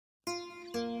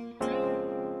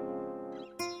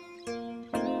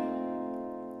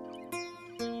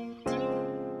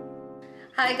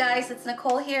Hi guys, it's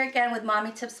Nicole here again with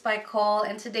Mommy Tips by Cole,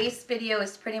 and today's video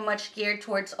is pretty much geared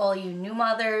towards all you new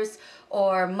mothers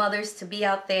or mothers to be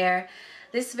out there.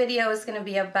 This video is going to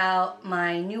be about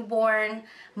my newborn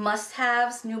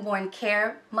must-haves, newborn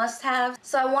care must-haves.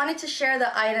 So I wanted to share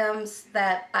the items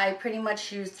that I pretty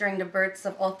much use during the births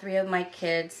of all three of my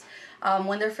kids.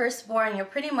 When they're first born, you'll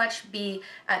pretty much be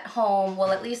at home.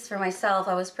 Well, at least for myself,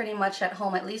 I was pretty much at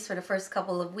home at least for the first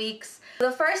couple of weeks.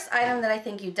 The first item that I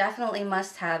think you definitely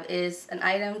must have is an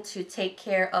item to take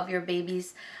care of your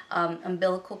baby's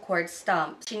umbilical cord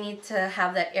stump. You need to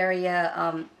have that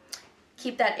area,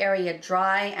 keep that area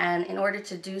dry, and in order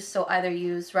to do so, either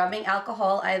use rubbing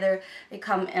alcohol, either they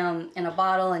come in a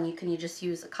bottle and you can just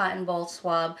use a cotton ball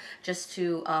swab just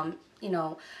to,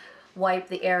 wipe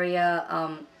the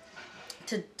area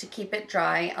to keep it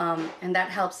dry, and that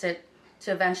helps it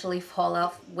to eventually fall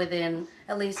off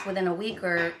at least within a week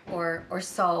or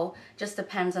so. Just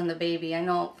depends on the baby. I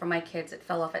know for my kids it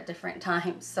fell off at different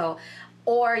times. So,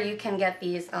 or you can get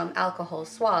these alcohol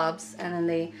swabs, and then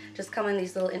they just come in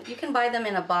these little, you can buy them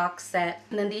in a box set,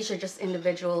 and then these are just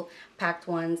individual packed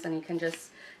ones, and you can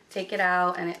just take it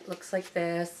out and it looks like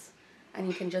this, and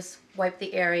you can just wipe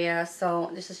the area.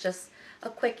 So this is just a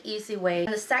quick, easy way.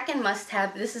 And the second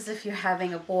must-have, this is if you're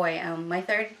having a boy. My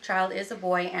third child is a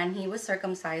boy, and he was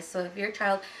circumcised. So if your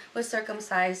child was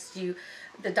circumcised,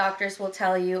 the doctors will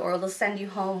tell you, or they'll send you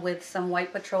home with some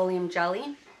white petroleum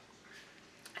jelly,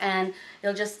 and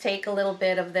you'll just take a little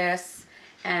bit of this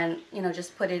and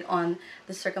just put it on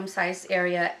the circumcised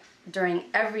area during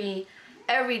every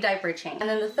diaper change. And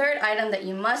then the third item that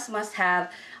you must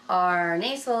have are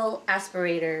nasal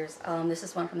aspirators. This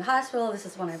is one from the hospital, this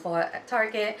is one I bought at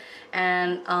Target,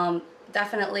 and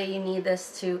definitely you need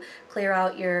this to clear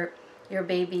out your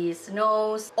baby's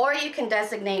nose, or you can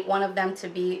designate one of them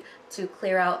to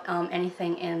clear out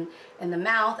anything in the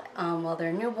mouth while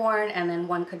they're newborn, and then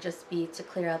one could just be to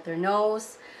clear out their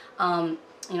nose,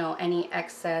 any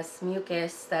excess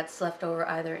mucus that's left over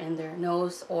either in their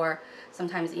nose or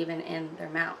sometimes even in their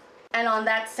mouth. And on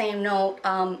that same note,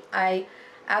 I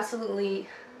absolutely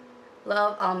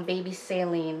love baby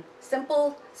saline.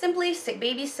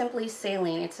 Baby simply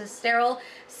saline. It's a sterile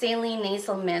saline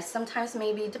nasal mist. Sometimes,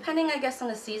 maybe depending I guess on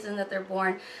the season that they're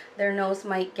born, their nose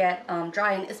might get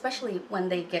dry, and especially when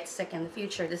they get sick in the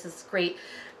future, this is great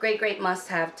must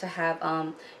have to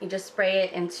have. You just spray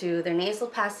it into their nasal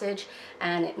passage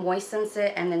and it moistens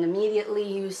it, and then immediately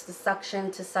use the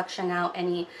suction to suction out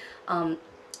any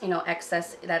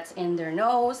excess that's in their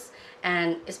nose.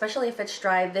 And especially if it's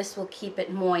dry, this will keep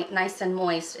it nice and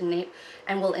moist,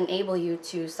 and will enable you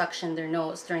to suction their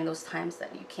nose during those times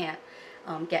that you can't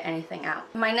get anything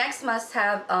out. My next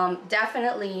must-have,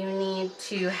 definitely you need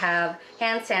to have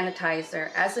hand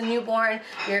sanitizer. As a newborn,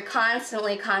 you're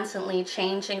constantly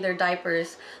changing their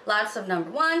diapers. Lots of number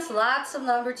ones, lots of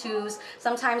number twos.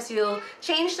 Sometimes you'll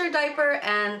change their diaper,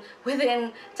 and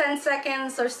within 10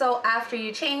 seconds or so after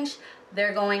you change,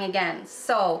 they're going again.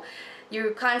 So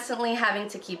you're constantly having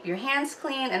to keep your hands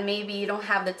clean, and maybe you don't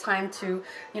have the time to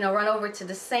run over to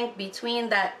the sink between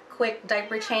that quick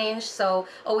diaper change. So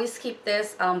always keep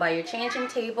this by your changing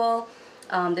table.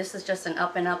 This is just an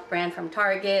Up and Up brand from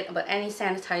Target, but any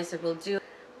sanitizer will do.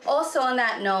 Also on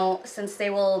that note, since they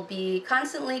will be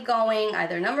constantly going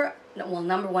either number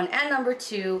one and number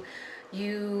two,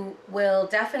 you will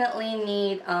definitely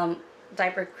need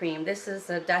diaper cream. This is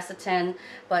a Desitin,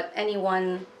 but any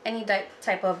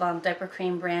type of diaper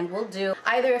cream brand will do.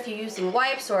 Either if you're using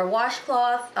wipes or a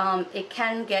washcloth, it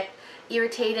can get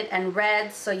irritated and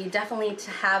red, so you definitely need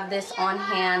to have this on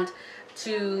hand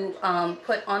to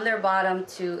put on their bottom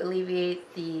to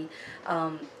alleviate the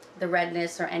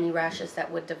redness or any rashes that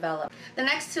would develop. The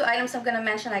next two items I'm going to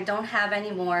mention, I don't have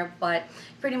anymore, but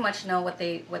pretty much know what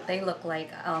they look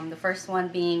like. The first one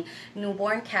being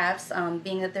newborn caps.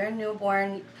 Being that they're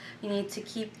newborn, you need to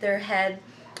keep their head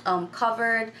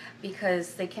covered,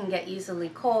 because they can get easily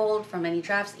cold from any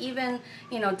drafts, even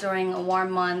during a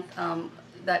warm month.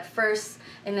 That first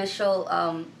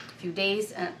initial few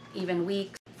days and even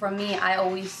weeks. For me, I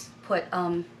always put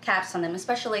caps on them,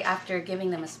 especially after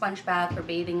giving them a sponge bath or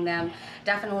bathing them.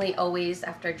 Definitely always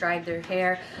after I dried their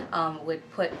hair, would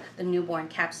put the newborn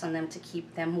caps on them to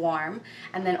keep them warm.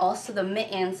 And then also the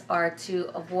mittens are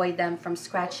to avoid them from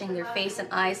scratching their face and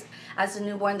eyes. As a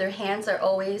newborn, their hands are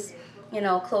always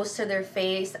close to their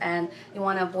face, and you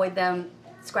want to avoid them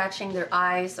scratching their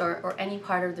eyes or any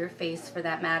part of their face for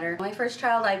that matter. My first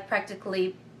child, I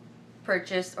practically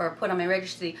purchased or put on my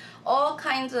registry all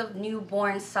kinds of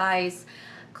newborn size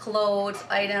clothes,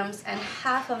 items, and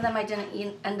half of them I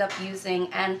didn't end up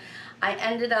using, and I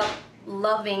ended up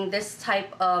loving this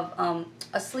type of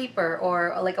a sleeper,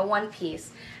 or like a one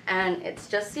piece. And it's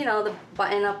just, you know, the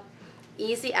button up,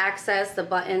 easy access, the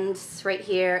buttons right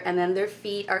here, and then their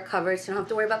feet are covered, so you don't have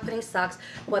to worry about putting socks.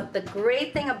 But the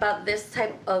great thing about this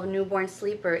type of newborn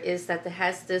sleeper is that it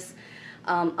has this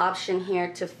option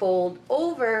here to fold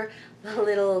over the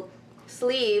little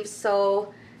sleeves,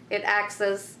 so it acts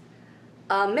as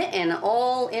a mitten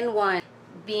all in one.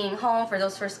 Being home for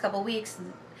those first couple weeks,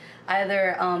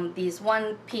 either these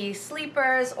one-piece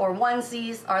sleepers or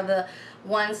onesies are the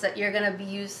ones that you're going to be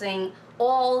using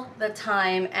all the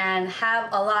time, and have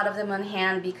a lot of them on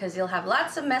hand, because you'll have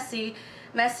lots of messy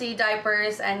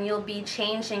diapers, and you'll be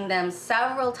changing them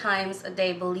several times a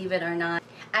day, believe it or not.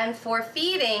 And for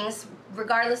feedings,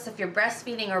 regardless if you're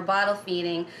breastfeeding or bottle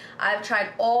feeding, I've tried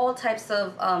all types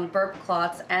of burp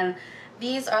cloths, and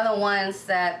these are the ones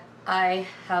that I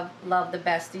have loved the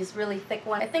best. These really thick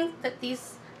ones. I think that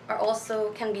these are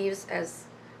also can be used as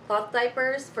cloth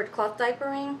diapers for cloth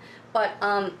diapering, but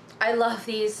I love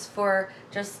these for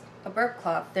just a burp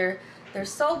cloth. They're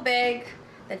so big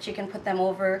that you can put them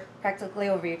over, practically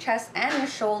over your chest and your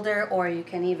shoulder, or you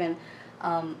can even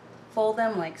fold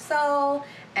them like so,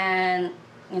 and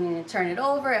you turn it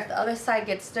over if the other side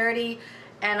gets dirty.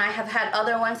 And I have had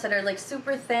other ones that are like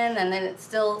super thin, and then it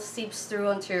still seeps through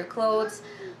onto your clothes.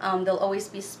 They'll always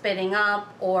be spitting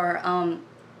up or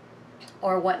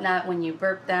whatnot when you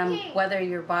burp them, whether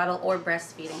you're bottle or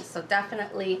breastfeeding. So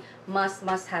definitely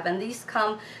must have. And these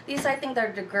I think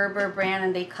they're the Gerber brand,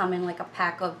 and they come in like a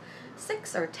pack of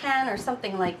 6 or 10 or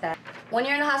something like that. When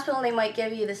you're in the hospital, they might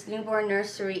give you this newborn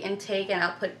nursery intake and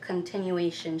output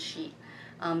continuation sheet.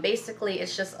 Basically,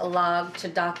 it's just a log to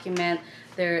document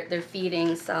their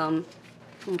feedings.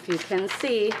 If you can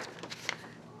see,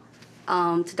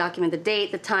 to document the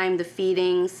date, the time, the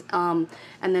feedings, and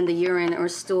then the urine or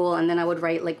stool. And then I would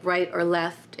write like right or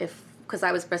left, because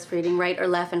I was breastfeeding, right or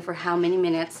left, and for how many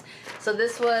minutes. So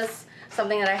this was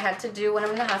something that I had to do when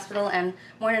I'm in the hospital, and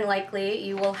more than likely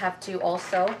you will have to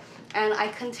also. And I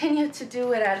continue to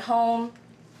do it at home.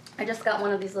 I just got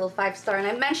one of these little 5-star, and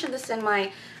I mentioned this in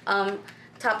my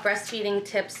top breastfeeding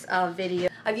tips video.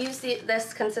 I've used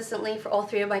this consistently for all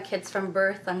 3 of my kids from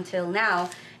birth until now,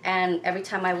 and every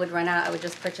time I would run out, I would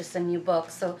just purchase a new book.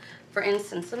 So for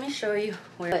instance, let me show you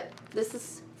where this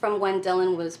is from when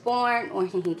Dylan was born, or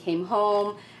he came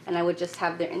home, and I would just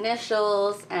have their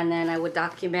initials, and then I would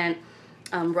document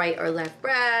right or left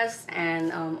breast,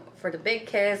 and for the big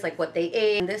kids, like what they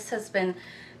ate. And this has been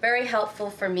very helpful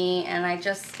for me, and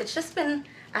it's just been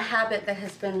a habit that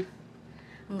has been,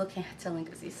 I'm looking at Dylan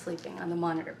because he's sleeping on the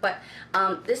monitor, but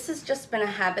this has just been a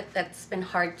habit that's been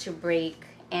hard to break,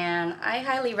 and I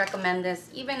highly recommend this.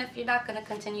 Even if you're not going to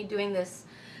continue doing this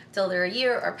till they're a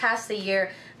year or past a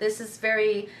year, this is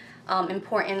very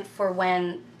important for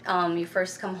when you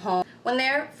first come home. When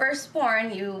they're first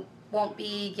born, you won't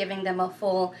be giving them a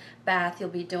full bath. You'll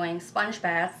be doing sponge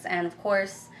baths, and of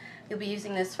course you'll be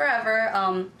using this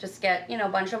forever. Just get, you know, a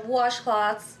bunch of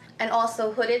washcloths, and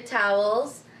also hooded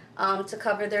towels to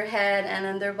cover their head and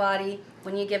then their body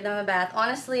when you give them a bath.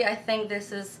 Honestly, I think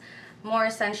this is more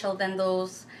essential than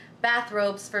those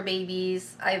bathrobes for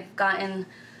babies. I've gotten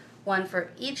one for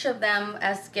each of them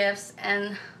as gifts,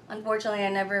 and unfortunately I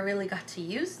never really got to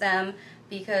use them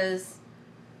because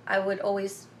I would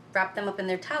always wrap them up in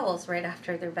their towels right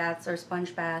after their baths or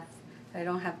sponge baths. I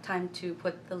don't have time to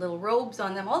put the little robes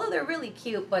on them, although they're really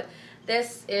cute, but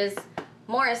this is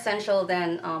more essential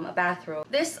than a bathrobe.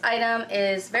 This item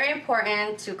is very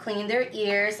important to clean their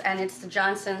ears, and it's the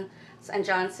Johnson &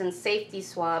 Johnson safety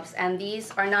swabs, and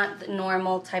these are not the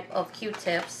normal type of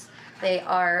Q-tips. They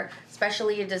are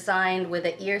specially designed with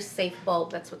an ear safe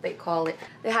bulb, that's what they call it.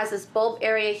 It has this bulb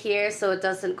area here so it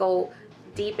doesn't go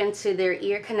deep into their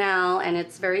ear canal, and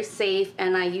it's very safe,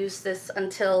 and I use this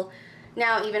until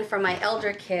now even for my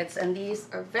elder kids, and these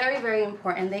are very, very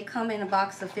important. They come in a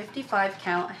box of 55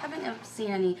 count. I haven't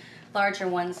seen any larger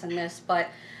ones than this, but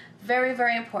very,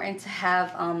 very important to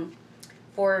have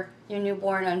for your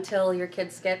newborn until your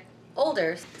kids get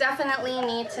older. Definitely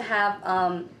need to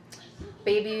have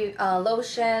baby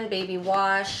lotion, baby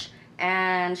wash,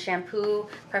 and shampoo,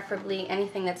 preferably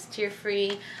anything that's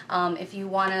tear-free. If you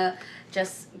want to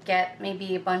just get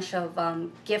maybe a bunch of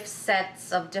gift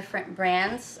sets of different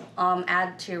brands,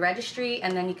 add to your registry,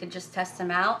 and then you could just test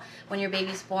them out when your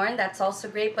baby's born. That's also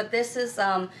great. But this is,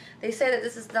 they say that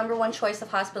this is #1 choice of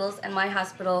hospitals, and my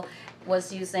hospital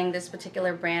was using this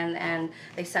particular brand, and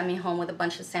they sent me home with a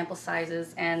bunch of sample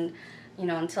sizes, and you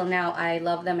know, until now I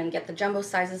love them and get the jumbo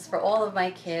sizes for all of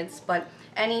my kids. But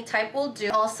any type will do.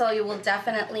 Also, you will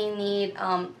definitely need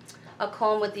a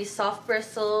comb with these soft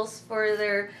bristles for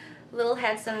their little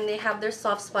heads, and they have their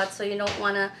soft spots, so you don't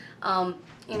want to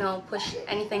you know, push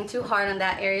anything too hard on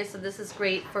that area. So this is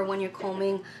great for when you're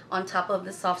combing on top of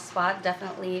the soft spot.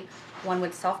 Definitely one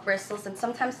with soft bristles, and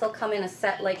sometimes they'll come in a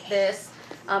set like this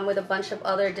with a bunch of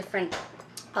other different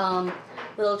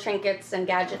little trinkets and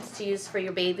gadgets to use for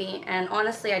your baby. And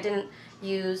honestly, I didn't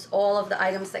use all of the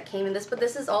items that came in this, but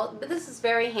this is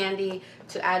very handy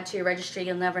to add to your registry.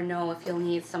 You'll never know if you'll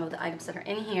need some of the items that are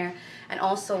in here. And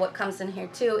also what comes in here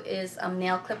too is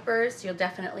nail clippers. You'll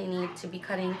definitely need to be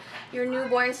cutting your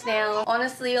newborn's nail.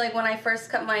 Honestly, like when I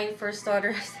first cut my first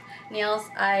daughter's nails,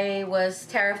 I was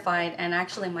terrified, and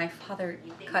actually my father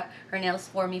cut her nails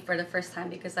for me for the first time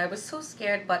because I was so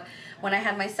scared. But when I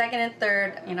had my second and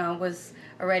third, you know, I was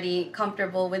already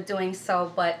comfortable with doing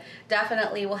so. But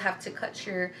definitely will have to cut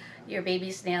your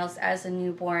baby's nails as a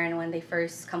newborn. When they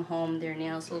first come home, their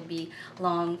nails will be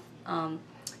long.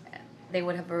 They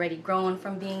would have already grown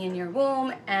from being in your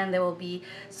womb, and they will be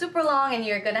super long, and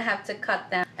you're gonna have to cut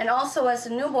them. And also as a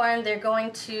newborn, they're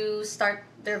going to start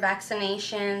their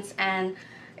vaccinations, and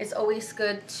it's always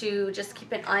good to just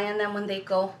keep an eye on them when they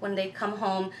come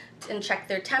home, and check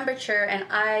their temperature. And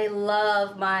I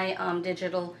love my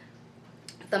digital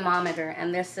thermometer,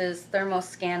 and this is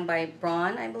Thermoscan by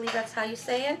Braun, I believe that's how you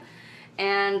say it.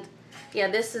 And yeah,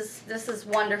 this is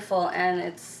wonderful, and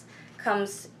it's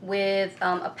comes with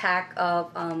a pack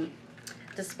of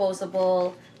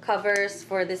disposable covers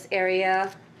for this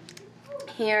area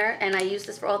here, and I use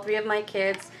this for all three of my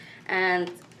kids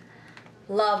and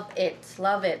love it,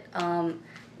 love it.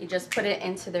 You just put it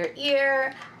into their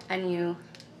ear and you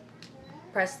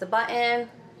press the button,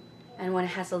 and when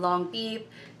it has a long beep,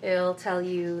 it'll tell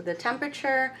you the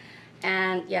temperature.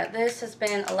 And yeah, this has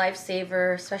been a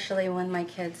lifesaver, especially when my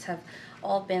kids have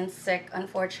all been sick,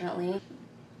 unfortunately.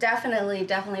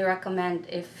 Definitely recommend,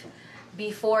 if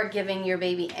before giving your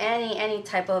baby any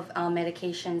type of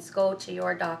medications, go to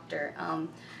your doctor.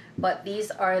 But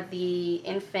these are the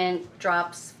infant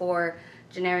drops for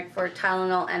generic for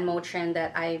Tylenol and Motrin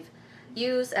that I've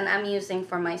used, and I'm using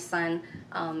for my son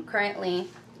currently,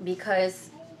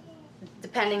 because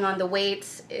depending on the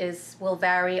weights will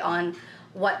vary on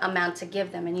what amount to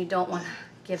give them, and you don't want to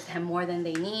give them more than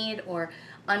they need or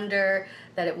under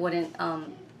that it wouldn't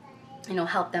you know,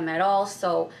 help them at all.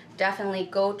 So definitely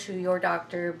go to your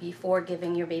doctor before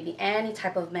giving your baby any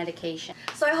type of medication.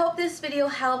 So I hope this video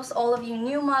helps all of you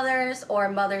new mothers or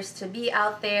mothers to be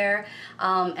out there.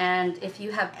 And if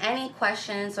you have any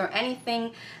questions or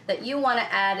anything that you want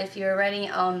to add, if you're already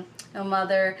a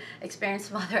mother,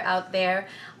 experienced mother out there,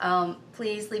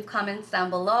 please leave comments down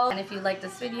below. And if you like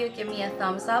this video, give me a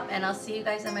thumbs up, and I'll see you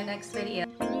guys in my next video.